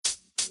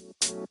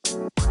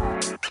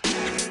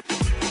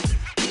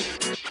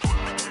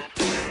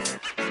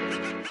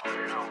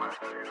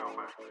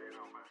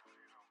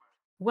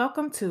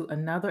Welcome to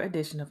another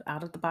edition of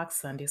Out of the Box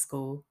Sunday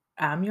School.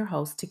 I'm your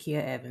host,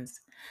 Takia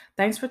Evans.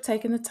 Thanks for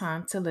taking the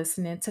time to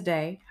listen in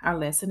today. Our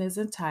lesson is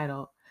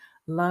entitled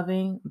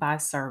Loving by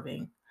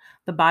Serving.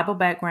 The Bible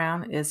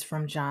background is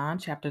from John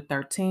chapter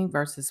 13,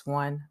 verses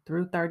 1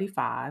 through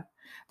 35.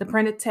 The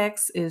printed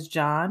text is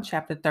John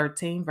chapter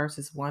 13,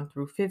 verses 1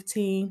 through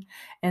 15,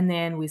 and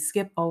then we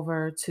skip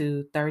over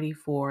to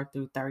 34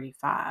 through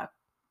 35.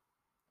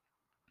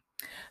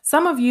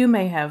 Some of you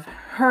may have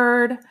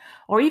heard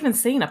or even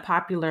seen a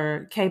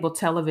popular cable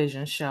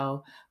television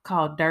show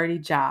called Dirty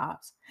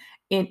Jobs.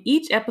 In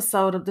each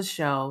episode of the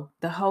show,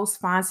 the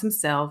host finds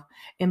himself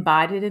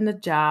embodied in a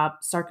job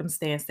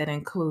circumstance that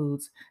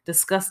includes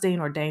disgusting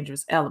or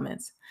dangerous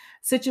elements.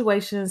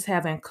 Situations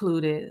have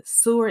included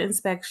sewer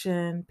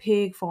inspection,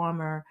 pig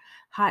farmer,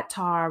 hot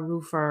tar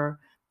roofer,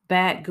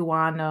 bat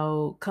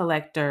guano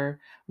collector,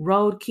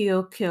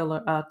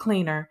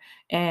 cleaner,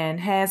 and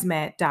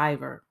hazmat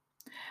diver.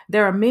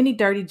 There are many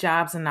dirty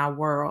jobs in our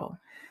world.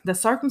 The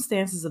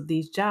circumstances of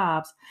these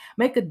jobs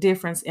make a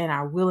difference in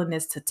our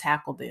willingness to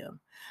tackle them.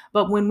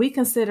 But when we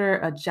consider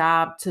a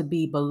job to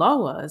be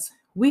below us,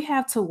 we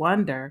have to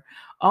wonder,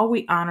 are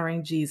we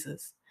honoring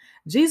Jesus?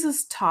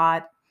 Jesus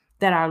taught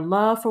that our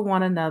love for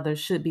one another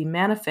should be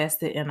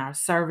manifested in our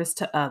service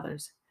to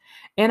others.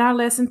 In our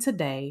lesson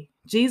today,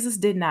 Jesus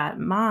did not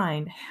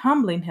mind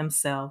humbling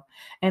himself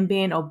and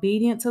being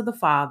obedient to the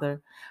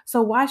Father.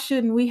 So why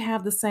shouldn't we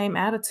have the same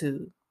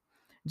attitude?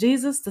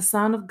 Jesus, the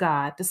Son of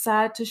God,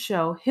 decided to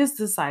show his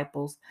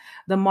disciples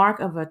the mark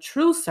of a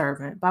true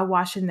servant by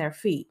washing their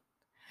feet.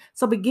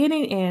 So,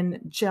 beginning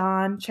in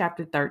John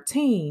chapter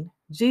 13,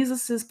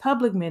 Jesus'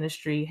 public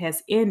ministry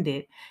has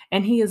ended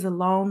and he is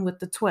alone with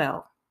the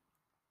 12.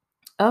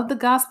 Of the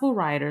gospel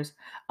writers,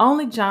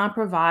 only John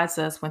provides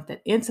us with an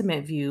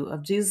intimate view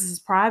of Jesus'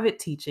 private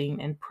teaching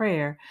and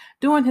prayer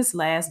during his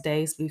last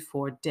days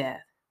before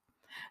death.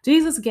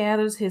 Jesus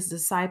gathers his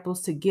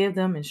disciples to give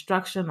them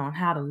instruction on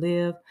how to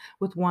live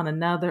with one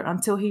another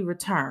until he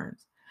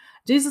returns.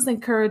 Jesus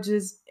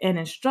encourages and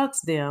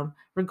instructs them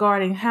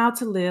regarding how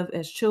to live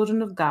as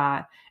children of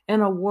God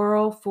in a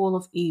world full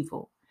of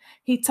evil.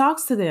 He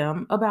talks to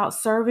them about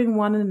serving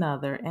one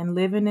another and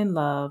living in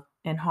love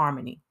and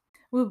harmony.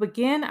 We'll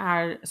begin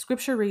our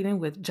scripture reading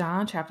with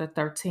John chapter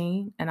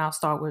 13, and I'll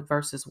start with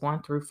verses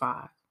 1 through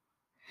 5.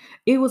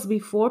 It was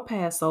before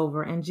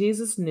Passover, and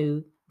Jesus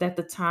knew that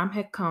the time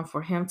had come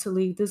for him to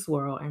leave this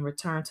world and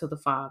return to the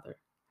Father.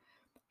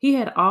 He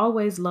had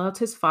always loved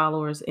his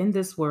followers in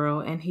this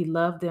world, and he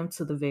loved them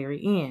to the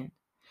very end.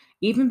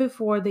 Even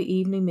before the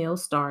evening meal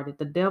started,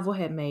 the devil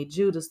had made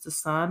Judas, the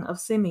son of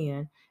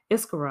Simeon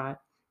Iscariot,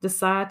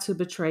 decide to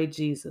betray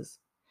Jesus.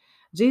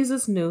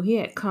 Jesus knew he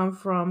had come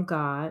from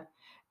God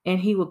and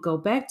he would go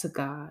back to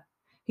God.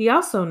 He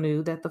also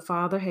knew that the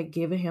Father had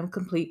given him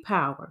complete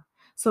power.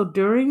 So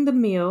during the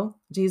meal,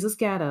 Jesus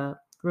got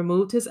up,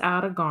 removed his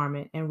outer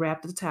garment, and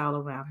wrapped a towel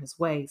around his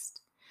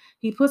waist.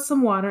 He put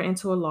some water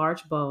into a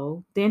large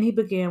bowl. Then he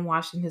began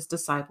washing his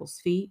disciples'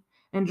 feet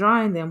and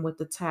drying them with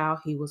the towel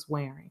he was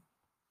wearing.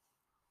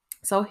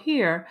 So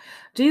here,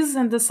 Jesus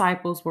and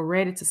disciples were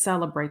ready to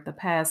celebrate the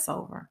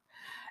Passover.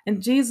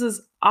 And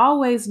Jesus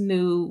always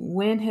knew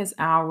when his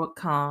hour would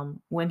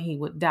come when he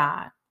would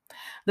die.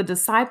 The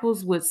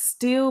disciples would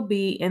still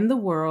be in the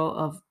world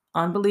of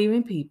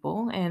unbelieving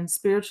people, and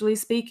spiritually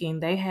speaking,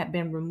 they had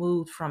been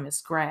removed from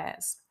his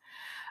grasp.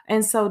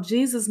 And so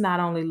Jesus not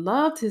only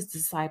loved his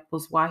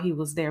disciples while he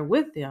was there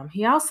with them,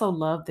 he also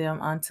loved them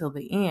until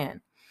the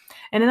end.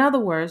 And in other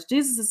words,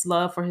 Jesus'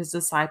 love for his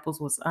disciples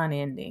was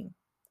unending.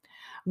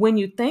 When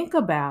you think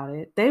about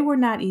it, they were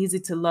not easy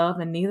to love,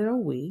 and neither are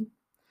we.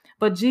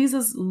 But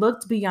Jesus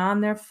looked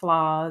beyond their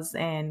flaws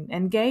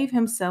and gave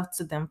himself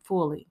to them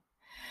fully.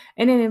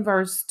 And then in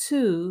verse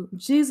 2,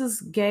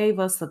 Jesus gave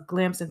us a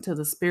glimpse into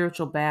the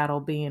spiritual battle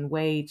being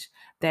waged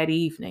that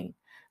evening.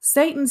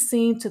 Satan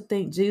seemed to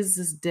think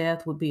Jesus'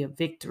 death would be a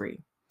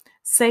victory.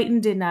 Satan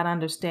did not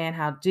understand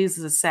how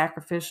Jesus'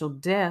 sacrificial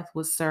death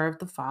would serve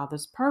the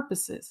Father's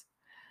purposes.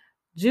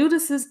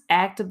 Judas's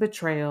act of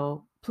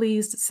betrayal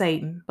pleased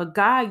Satan, but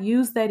God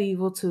used that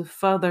evil to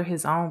further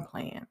his own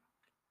plan.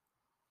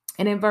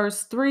 And in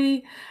verse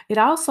 3, it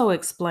also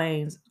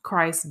explains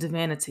Christ's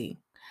divinity.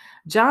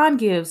 John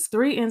gives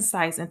three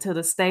insights into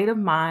the state of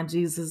mind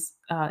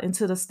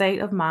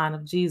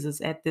of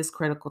Jesus at this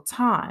critical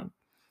time.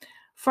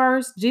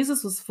 First,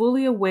 Jesus was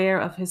fully aware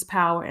of his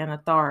power and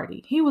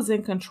authority. He was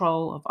in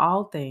control of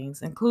all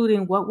things,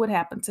 including what would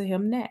happen to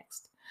him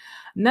next.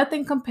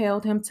 Nothing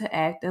compelled him to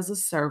act as a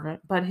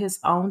servant but his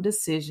own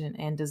decision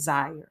and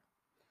desire.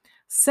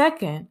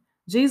 Second,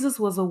 Jesus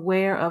was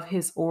aware of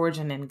his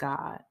origin in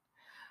God.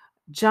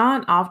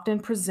 John often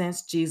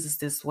presents Jesus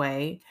this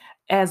way,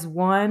 as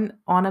one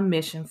on a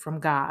mission from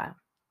God.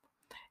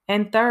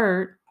 And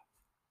third,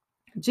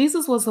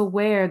 Jesus was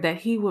aware that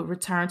he would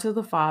return to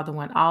the Father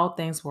when all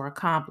things were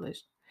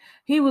accomplished.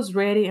 He was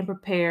ready and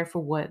prepared for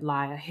what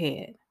lay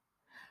ahead.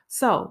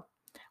 So,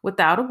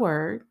 Without a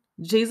word,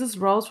 Jesus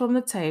rose from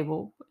the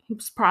table. He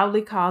was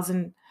probably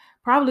causing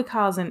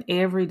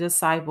every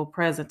disciple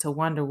present to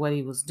wonder what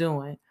he was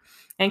doing.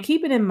 And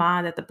keeping in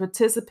mind that the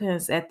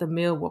participants at the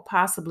meal were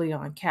possibly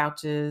on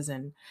couches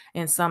and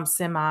in some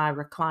semi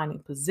reclining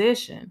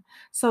position.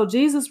 So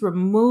Jesus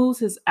removes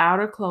his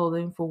outer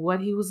clothing for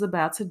what he was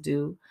about to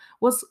do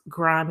was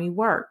grimy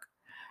work.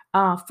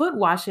 Foot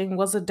washing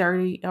was a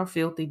dirty or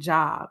filthy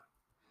job.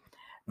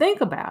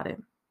 Think about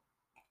it.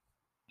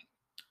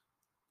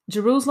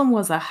 Jerusalem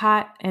was a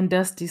hot and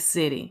dusty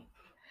city.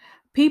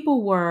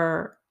 People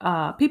wore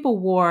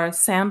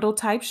sandal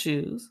type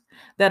shoes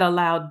that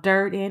allowed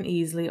dirt in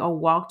easily or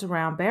walked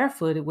around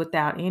barefooted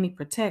without any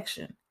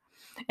protection.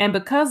 And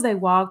because they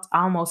walked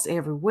almost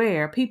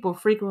everywhere, people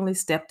frequently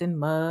stepped in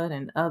mud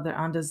and other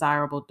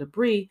undesirable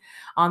debris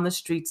on the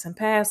streets and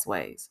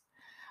pathways.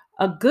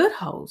 A good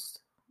host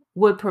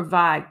would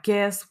provide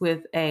guests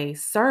with a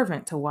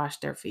servant to wash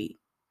their feet.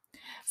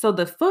 So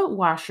the foot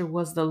washer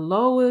was the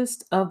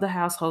lowest of the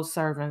household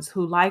servants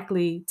who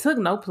likely took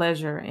no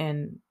pleasure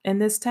in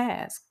this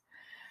task.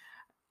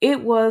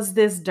 It was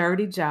this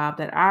dirty job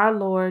that our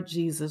Lord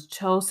Jesus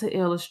chose to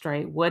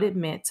illustrate what it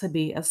meant to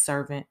be a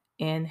servant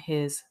in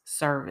his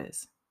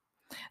service.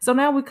 So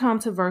now we come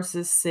to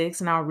verses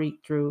 6, and I'll read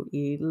through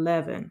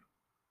 11.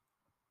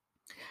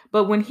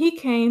 But when he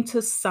came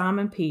to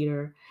Simon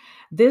Peter,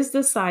 this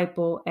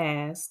disciple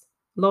asked,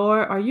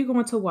 Lord, are you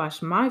going to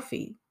wash my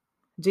feet?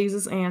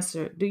 Jesus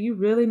answered, do you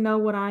really know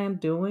what I am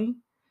doing?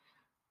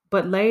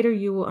 But later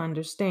you will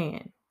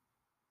understand.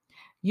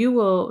 You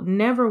will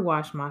never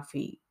wash my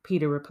feet,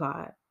 Peter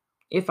replied.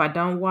 If I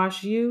don't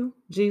wash you,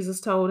 Jesus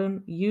told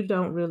him, you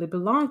don't really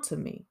belong to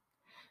me.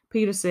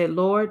 Peter said,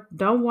 Lord,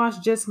 don't wash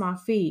just my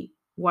feet,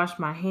 wash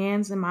my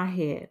hands and my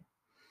head.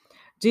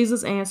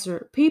 Jesus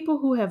answered, people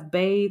who have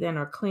bathed and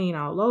are clean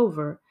all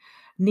over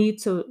need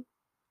to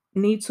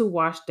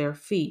wash their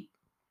feet.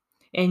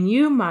 And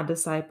you, my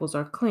disciples,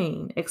 are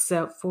clean,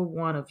 except for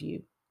one of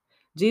you.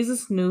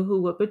 Jesus knew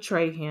who would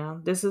betray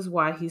him. This is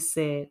why he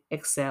said,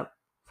 except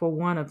for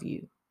one of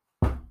you.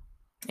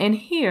 And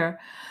here,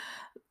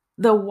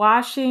 the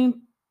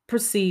washing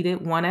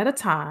proceeded one at a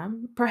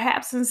time,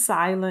 perhaps in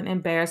silent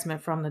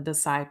embarrassment from the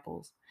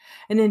disciples.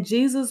 And then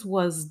Jesus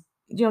was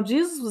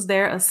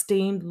their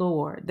esteemed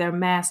Lord, their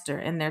master,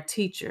 and their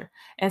teacher.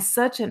 And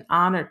such an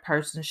honored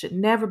person should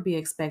never be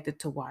expected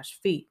to wash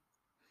feet.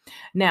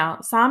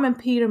 Now, Simon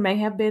Peter may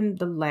have been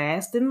the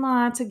last in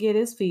line to get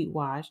his feet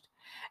washed,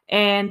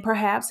 and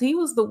perhaps he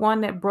was the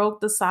one that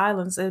broke the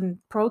silence in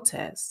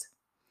protest.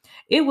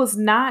 It was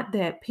not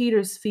that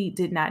Peter's feet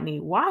did not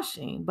need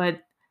washing,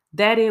 but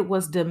that it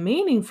was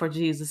demeaning for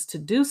Jesus to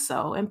do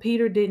so, and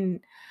Peter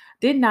did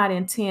not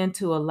intend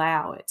to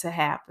allow it to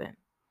happen.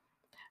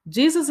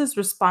 Jesus'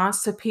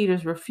 response to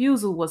Peter's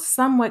refusal was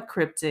somewhat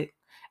cryptic,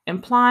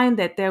 implying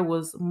that there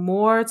was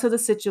more to the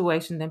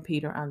situation than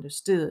Peter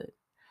understood.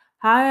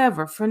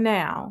 However, for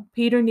now,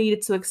 Peter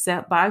needed to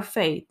accept by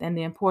faith and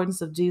the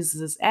importance of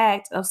Jesus'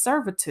 act of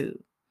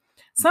servitude.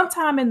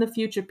 Sometime in the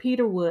future,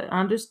 Peter would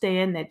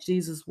understand that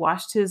Jesus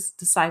washed his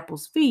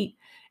disciples' feet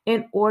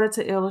in order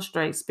to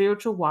illustrate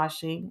spiritual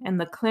washing and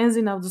the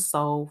cleansing of the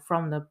soul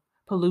from the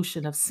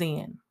pollution of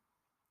sin.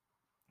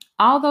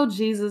 Although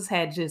Jesus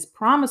had just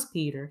promised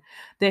Peter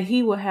that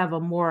he would have a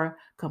more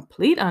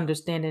complete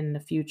understanding in the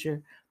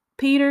future,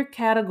 Peter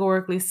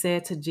categorically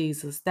said to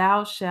Jesus,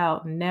 thou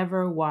shalt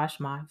never wash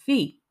my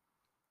feet.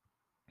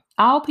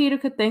 All Peter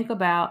could think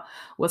about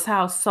was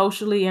how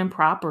socially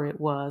improper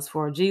it was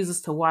for Jesus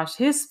to wash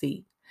his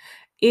feet.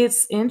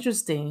 It's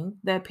interesting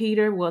that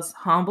Peter was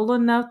humble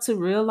enough to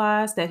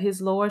realize that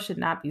his Lord should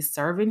not be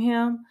serving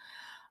him,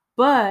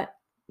 but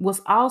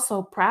was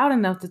also proud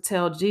enough to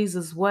tell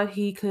Jesus what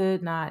he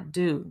could not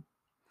do.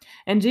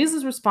 And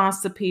Jesus'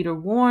 response to Peter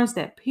warns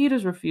that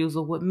Peter's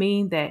refusal would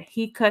mean that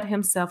he cut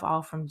himself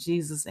off from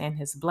Jesus and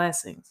his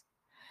blessings.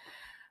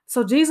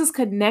 So Jesus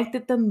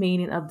connected the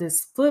meaning of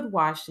this foot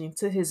washing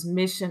to his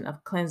mission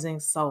of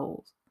cleansing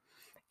souls.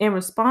 In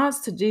response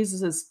to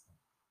Jesus'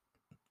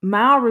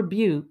 mild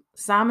rebuke,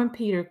 Simon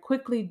Peter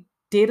quickly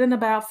did an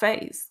about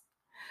face.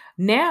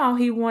 Now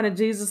he wanted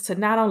Jesus to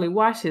not only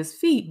wash his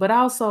feet, but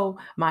also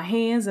my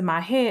hands and my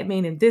head,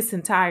 meaning his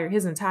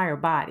entire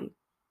body.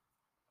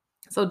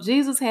 So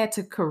Jesus had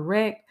to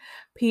correct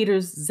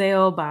Peter's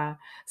zeal by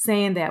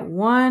saying that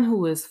one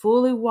who is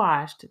fully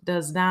washed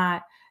does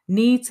not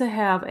need to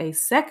have a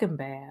second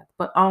bath,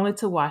 but only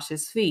to wash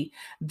his feet.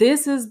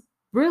 This is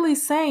really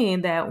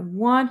saying that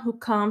one who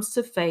comes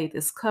to faith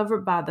is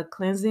covered by the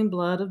cleansing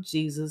blood of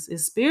Jesus,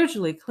 is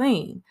spiritually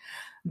clean.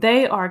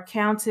 They are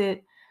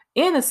counted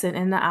innocent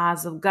in the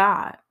eyes of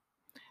God.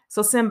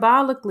 So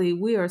symbolically,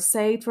 we are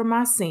saved from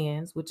our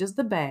sins, which is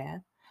the bath,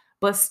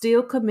 but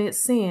still commit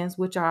sins,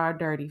 which are our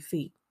dirty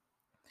feet.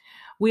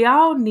 We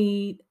all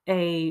need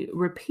a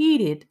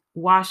repeated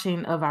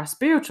washing of our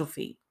spiritual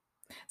feet.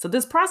 So,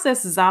 this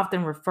process is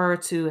often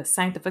referred to as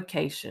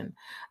sanctification,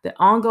 the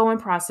ongoing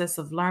process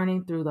of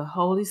learning through the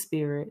Holy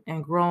Spirit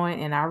and growing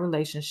in our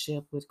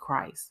relationship with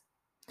Christ.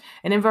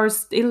 And in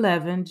verse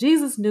 11,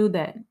 Jesus knew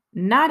that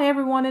not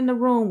everyone in the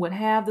room would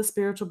have the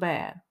spiritual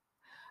bath.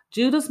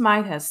 Judas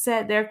might have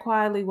sat there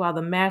quietly while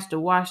the master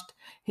washed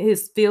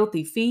his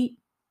filthy feet,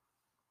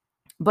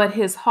 but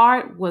his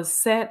heart was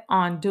set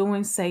on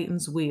doing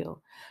Satan's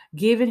will,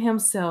 giving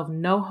himself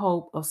no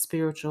hope of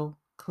spiritual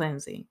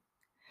cleansing.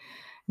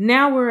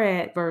 Now we're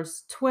at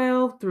verse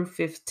 12 through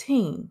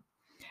 15.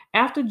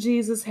 After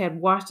Jesus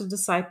had washed the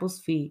disciples'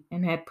 feet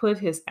and had put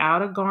his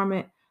outer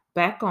garment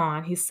back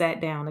on, he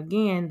sat down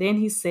again. Then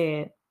he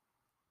said,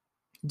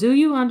 "Do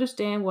you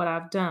understand what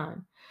I've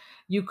done?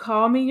 You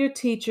call me your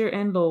teacher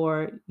and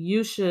Lord.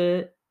 You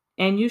should,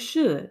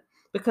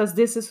 because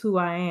this is who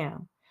I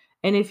am.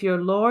 And if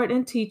your Lord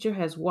and teacher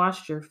has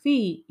washed your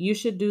feet, you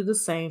should do the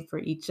same for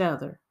each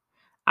other.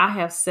 I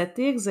have set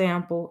the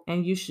example,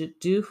 and you should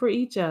do for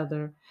each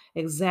other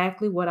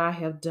exactly what I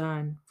have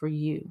done for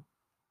you."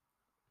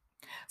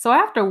 So,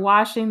 after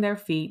washing their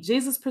feet,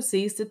 Jesus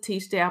proceeds to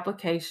teach the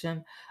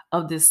application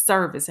of this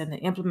service and the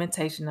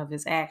implementation of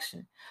his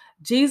action.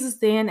 Jesus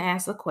then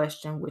asks a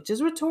question, which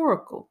is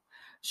rhetorical,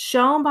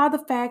 shown by the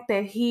fact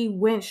that he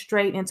went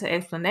straight into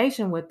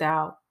explanation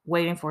without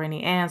waiting for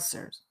any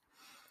answers.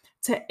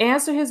 To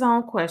answer his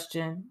own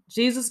question,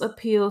 Jesus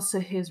appeals to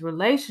his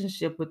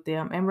relationship with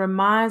them and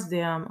reminds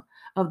them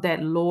of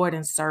that Lord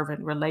and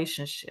servant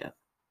relationship.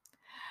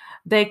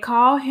 They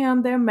call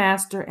him their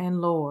master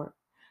and Lord.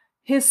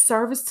 His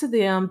service to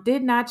them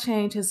did not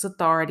change his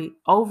authority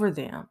over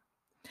them.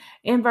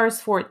 In verse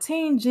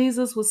 14,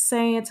 Jesus was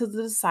saying to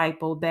the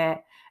disciple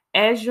that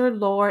as your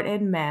Lord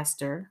and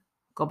Master,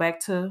 go back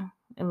to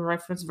and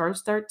reference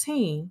verse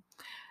 13,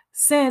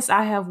 since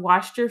I have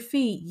washed your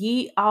feet,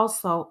 ye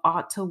also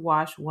ought to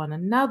wash one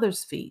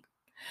another's feet.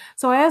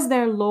 So, as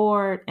their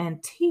Lord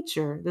and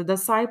teacher, the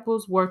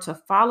disciples were to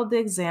follow the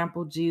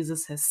example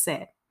Jesus has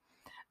set.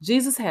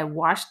 Jesus had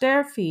washed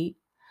their feet,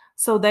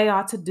 so they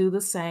ought to do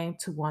the same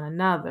to one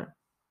another.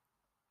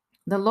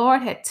 The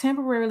Lord had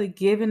temporarily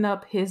given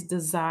up his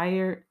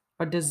desired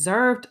or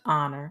deserved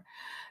honor,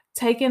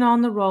 taken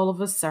on the role of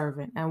a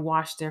servant, and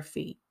washed their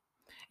feet.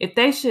 If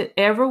they should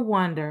ever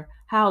wonder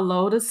how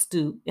low to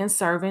stoop in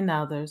serving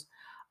others,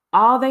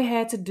 all they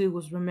had to do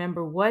was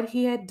remember what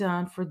he had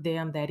done for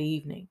them that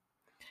evening.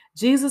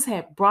 Jesus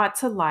had brought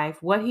to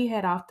life what he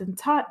had often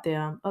taught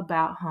them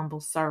about humble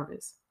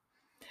service.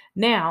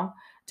 Now,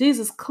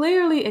 Jesus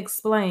clearly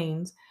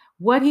explains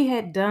what he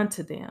had done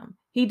to them.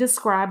 He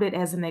described it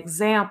as an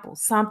example,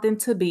 something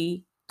to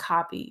be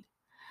copied.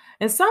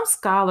 And some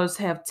scholars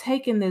have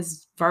taken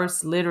this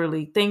verse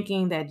literally,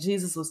 thinking that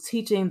Jesus was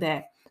teaching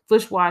that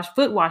foot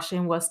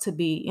washing was to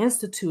be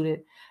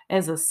instituted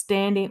as a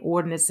standing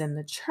ordinance in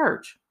the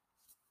church.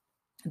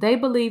 They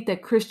believe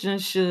that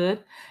Christians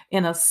should,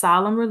 in a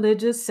solemn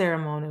religious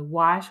ceremony,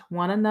 wash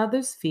one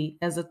another's feet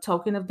as a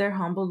token of their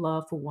humble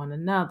love for one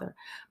another.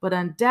 But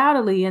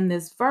undoubtedly, in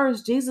this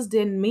verse, Jesus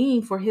didn't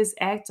mean for his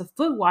act of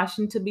foot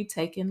washing to be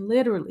taken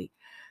literally,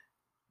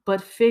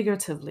 but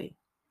figuratively.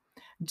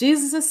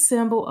 Jesus'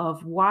 symbol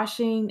of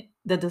washing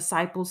the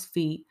disciples'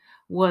 feet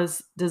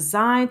was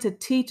designed to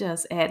teach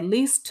us at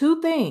least two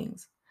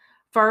things.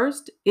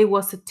 First, it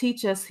was to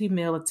teach us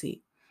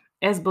humility.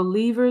 As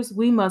believers,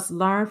 we must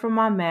learn from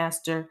our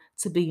Master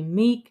to be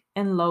meek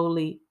and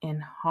lowly in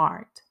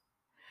heart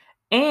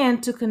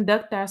and to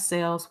conduct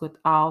ourselves with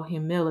all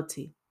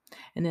humility.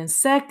 And then,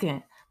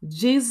 second,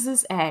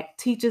 Jesus' act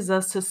teaches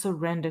us to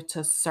surrender to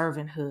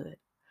servanthood.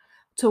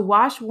 To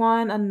wash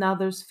one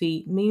another's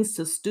feet means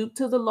to stoop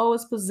to the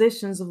lowest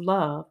positions of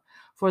love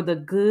for the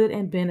good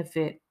and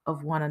benefit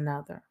of one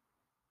another.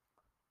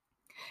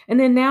 And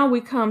then now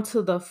we come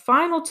to the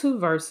final two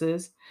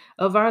verses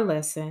of our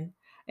lesson,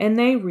 and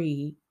they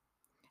read,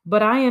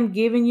 "But I am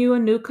giving you a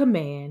new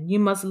command. You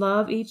must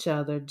love each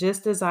other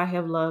just as I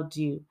have loved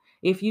you.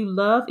 If you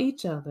love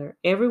each other,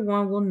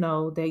 everyone will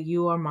know that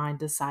you are my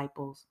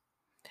disciples."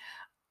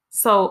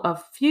 So, a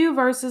few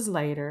verses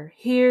later,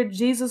 here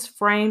Jesus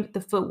framed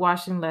the foot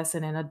washing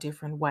lesson in a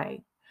different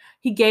way.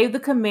 He gave the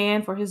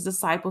command for his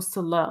disciples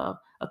to love,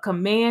 a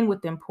command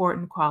with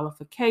important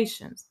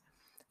qualifications.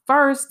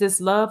 First,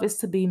 this love is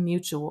to be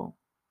mutual.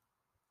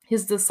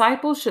 His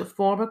disciples should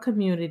form a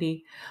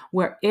community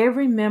where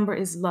every member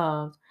is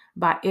loved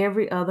by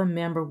every other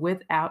member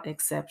without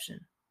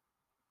exception.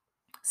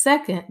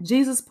 Second,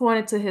 Jesus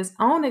pointed to his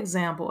own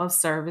example of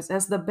service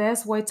as the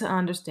best way to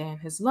understand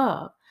his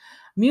love.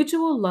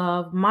 Mutual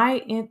love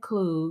might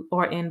include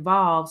or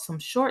involve some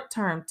short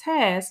term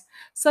tasks,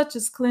 such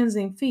as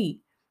cleansing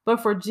feet,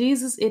 but for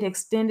Jesus, it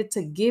extended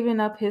to giving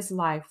up his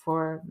life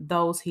for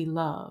those he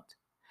loved.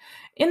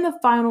 In the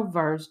final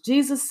verse,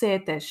 Jesus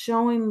said that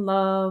showing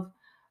love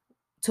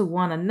to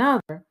one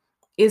another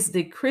is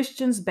the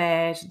Christian's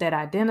badge that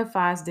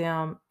identifies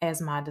them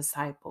as my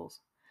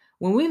disciples.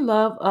 When we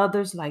love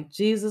others like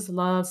Jesus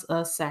loves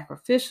us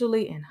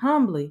sacrificially and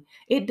humbly,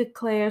 it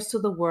declares to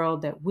the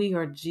world that we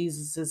are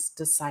Jesus'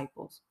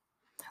 disciples.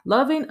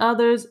 Loving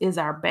others is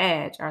our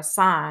badge, our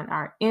sign,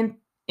 our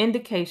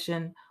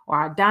indication, or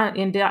our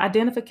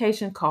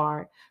identification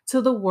card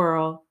to the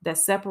world that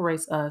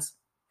separates us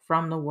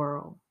from the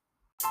world.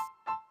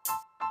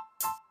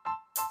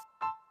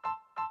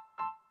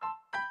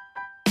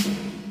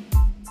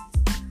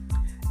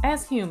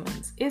 As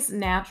humans, it's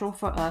natural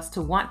for us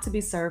to want to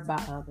be served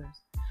by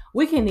others.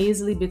 We can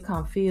easily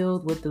become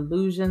filled with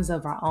delusions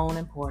of our own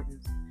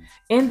importance.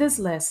 In this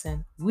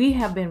lesson, we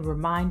have been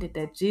reminded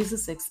that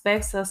Jesus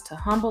expects us to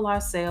humble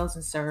ourselves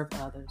and serve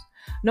others,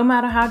 no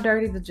matter how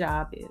dirty the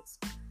job is.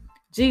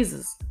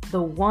 Jesus,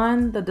 the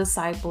one the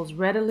disciples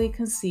readily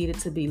conceded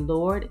to be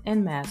Lord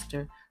and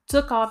Master,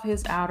 took off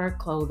his outer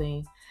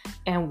clothing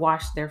and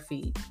washed their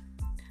feet.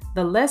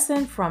 The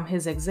lesson from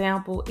his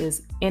example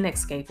is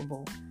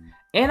inescapable.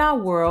 In our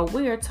world,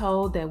 we are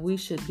told that we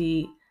should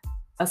be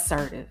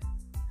assertive.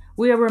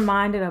 We are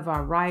reminded of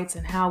our rights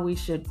and how we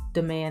should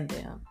demand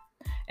them.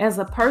 As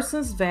a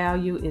person's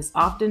value is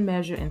often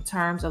measured in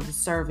terms of the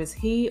service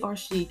he or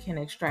she can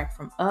extract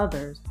from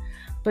others,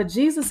 but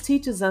Jesus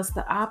teaches us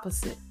the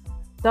opposite.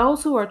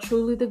 Those who are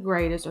truly the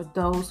greatest are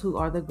those who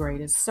are the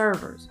greatest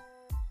servers.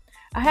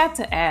 I had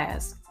to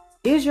ask,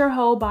 is your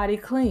whole body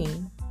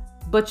clean,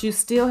 but you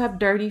still have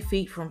dirty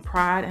feet from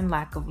pride and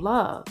lack of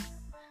love?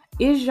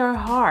 Is your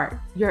heart,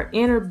 your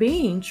inner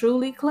being,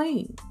 truly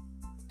clean?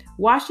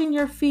 Washing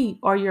your feet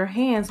or your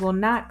hands will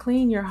not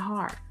clean your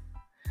heart.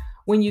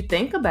 When you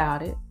think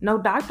about it, no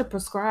doctor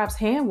prescribes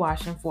hand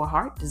washing for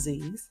heart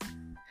disease.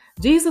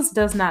 Jesus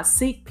does not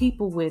seek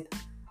people with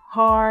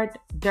hard,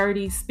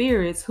 dirty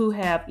spirits who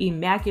have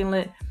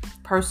immaculate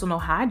personal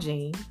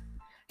hygiene.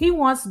 He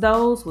wants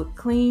those with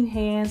clean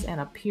hands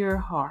and a pure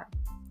heart.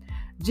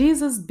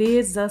 Jesus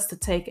bids us to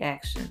take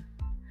action.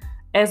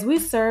 As we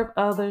serve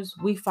others,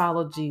 we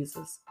follow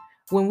Jesus.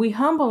 When we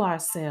humble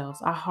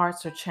ourselves, our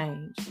hearts are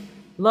changed.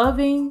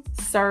 Loving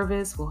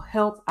service will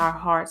help our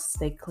hearts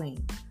stay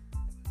clean.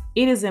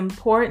 It is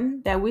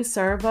important that we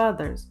serve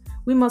others.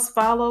 We must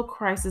follow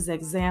Christ's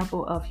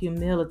example of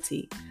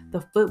humility,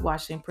 the foot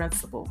washing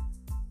principle.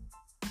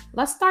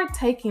 Let's start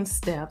taking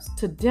steps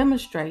to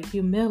demonstrate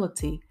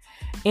humility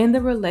in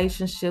the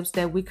relationships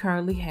that we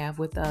currently have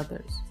with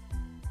others.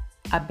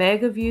 I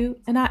beg of you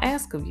and I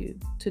ask of you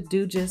to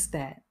do just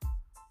that.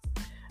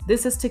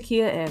 This is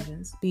Takia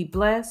Evans. Be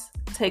blessed,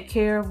 take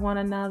care of one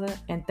another,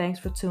 and thanks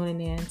for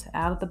tuning in to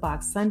Out of the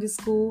Box Sunday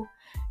School,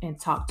 and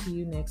talk to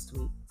you next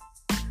week.